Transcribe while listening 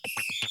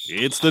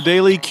It's the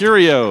Daily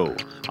Curio.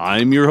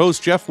 I'm your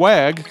host, Jeff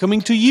Wagg,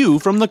 coming to you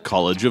from the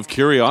College of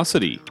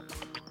Curiosity.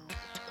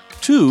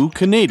 2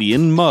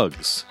 Canadian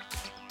mugs.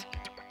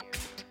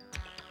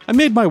 I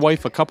made my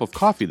wife a cup of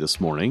coffee this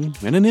morning,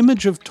 and an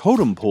image of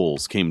totem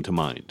poles came to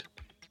mind.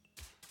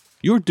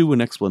 You're due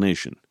an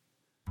explanation.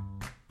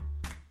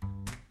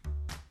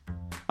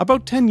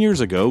 About 10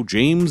 years ago,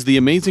 James the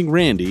Amazing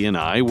Randi and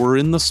I were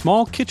in the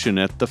small kitchen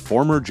at the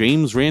former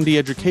James Randi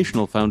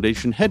Educational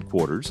Foundation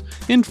headquarters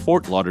in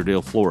Fort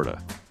Lauderdale,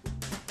 Florida.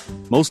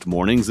 Most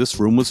mornings, this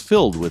room was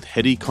filled with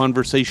heady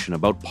conversation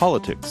about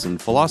politics and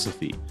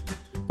philosophy,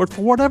 but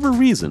for whatever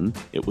reason,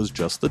 it was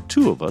just the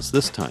two of us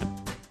this time.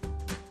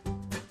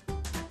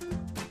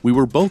 We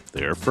were both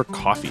there for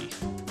coffee.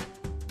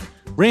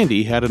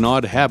 Randi had an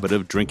odd habit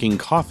of drinking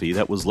coffee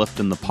that was left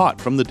in the pot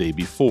from the day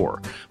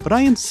before, but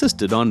I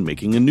insisted on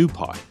making a new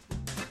pot.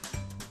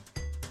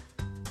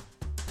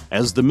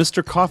 As the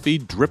Mr. Coffee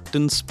dripped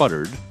and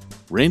sputtered,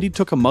 Randi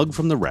took a mug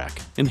from the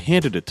rack and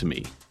handed it to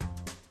me.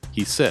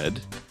 He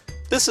said,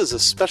 "This is a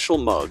special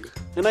mug,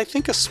 and I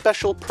think a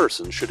special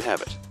person should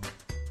have it."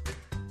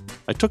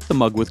 I took the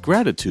mug with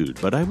gratitude,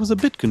 but I was a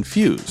bit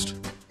confused.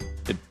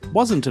 It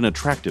wasn't an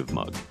attractive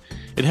mug.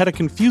 It had a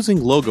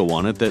confusing logo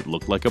on it that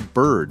looked like a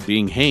bird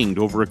being hanged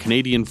over a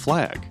Canadian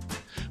flag.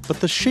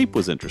 But the shape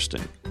was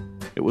interesting.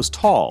 It was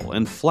tall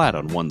and flat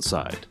on one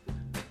side.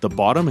 The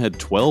bottom had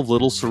 12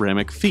 little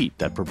ceramic feet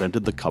that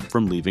prevented the cup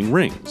from leaving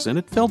rings, and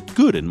it felt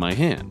good in my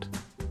hand.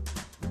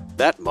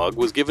 That mug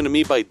was given to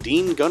me by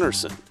Dean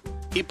Gunnarsson.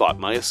 He bought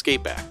my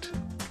escape act.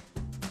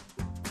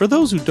 For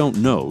those who don't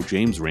know,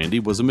 James Randi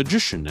was a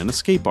magician and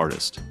escape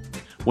artist.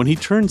 When he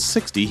turned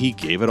 60, he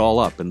gave it all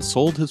up and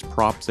sold his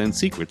props and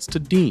secrets to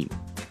Dean.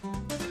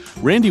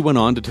 Randi went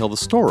on to tell the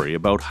story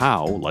about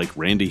how, like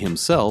Randi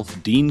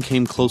himself, Dean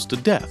came close to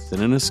death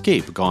in an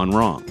escape gone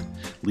wrong,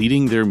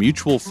 leading their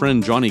mutual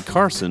friend Johnny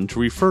Carson to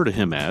refer to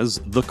him as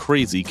the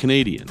Crazy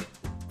Canadian.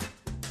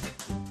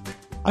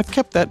 I've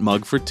kept that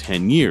mug for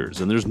 10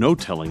 years, and there's no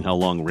telling how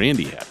long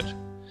Randi had it.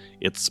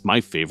 It's my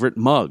favorite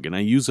mug, and I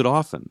use it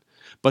often.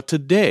 But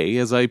today,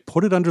 as I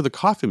put it under the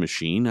coffee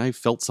machine, I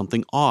felt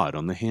something odd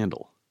on the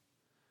handle.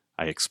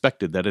 I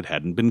expected that it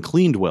hadn't been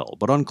cleaned well,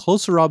 but on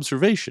closer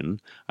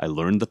observation, I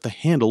learned that the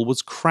handle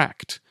was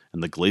cracked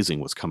and the glazing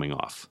was coming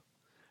off.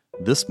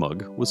 This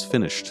mug was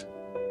finished.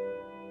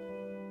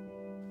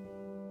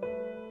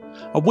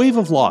 A wave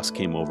of loss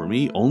came over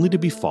me, only to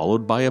be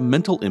followed by a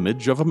mental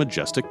image of a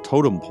majestic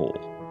totem pole.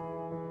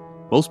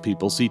 Most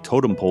people see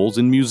totem poles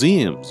in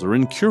museums or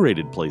in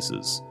curated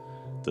places.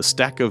 The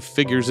stack of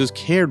figures is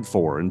cared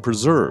for and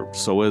preserved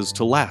so as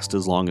to last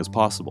as long as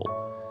possible.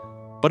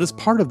 But as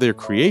part of their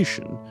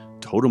creation,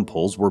 totem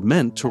poles were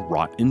meant to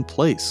rot in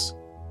place.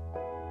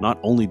 Not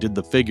only did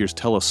the figures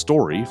tell a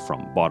story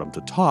from bottom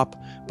to top,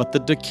 but the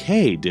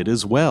decay did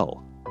as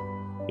well.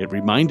 It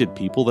reminded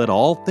people that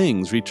all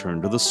things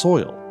return to the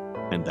soil,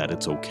 and that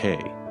it's okay.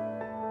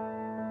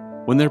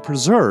 When they're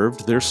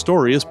preserved, their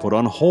story is put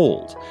on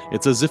hold.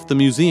 It's as if the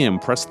museum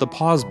pressed the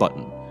pause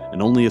button,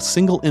 and only a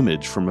single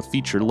image from a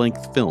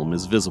feature-length film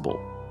is visible.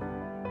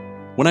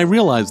 When I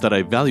realized that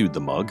I valued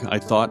the mug, I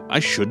thought I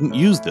shouldn't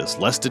use this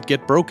lest it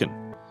get broken.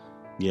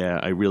 Yeah,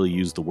 I really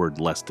used the word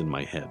lest in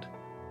my head.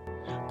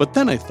 But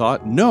then I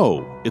thought,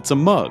 no, it's a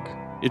mug.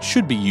 It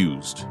should be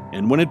used,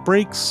 and when it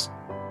breaks,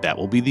 that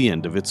will be the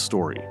end of its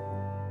story.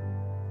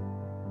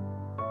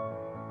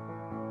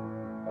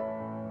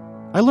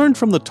 I learned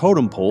from the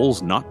totem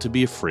poles not to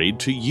be afraid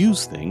to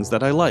use things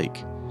that I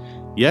like.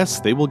 Yes,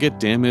 they will get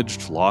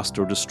damaged, lost,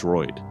 or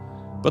destroyed,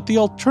 but the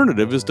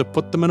alternative is to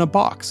put them in a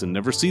box and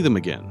never see them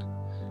again.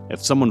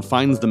 If someone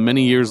finds them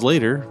many years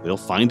later, they'll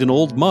find an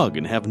old mug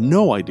and have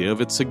no idea of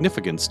its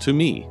significance to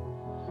me.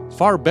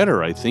 Far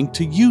better, I think,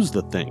 to use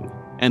the thing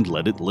and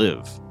let it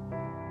live.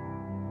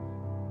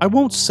 I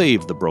won't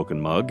save the broken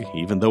mug,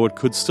 even though it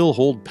could still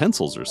hold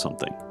pencils or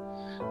something.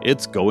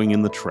 It's going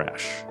in the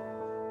trash.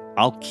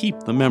 I'll keep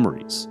the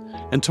memories,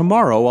 and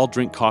tomorrow I'll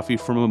drink coffee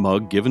from a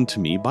mug given to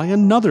me by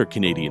another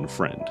Canadian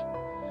friend.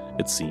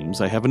 It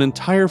seems I have an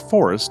entire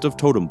forest of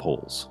totem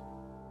poles.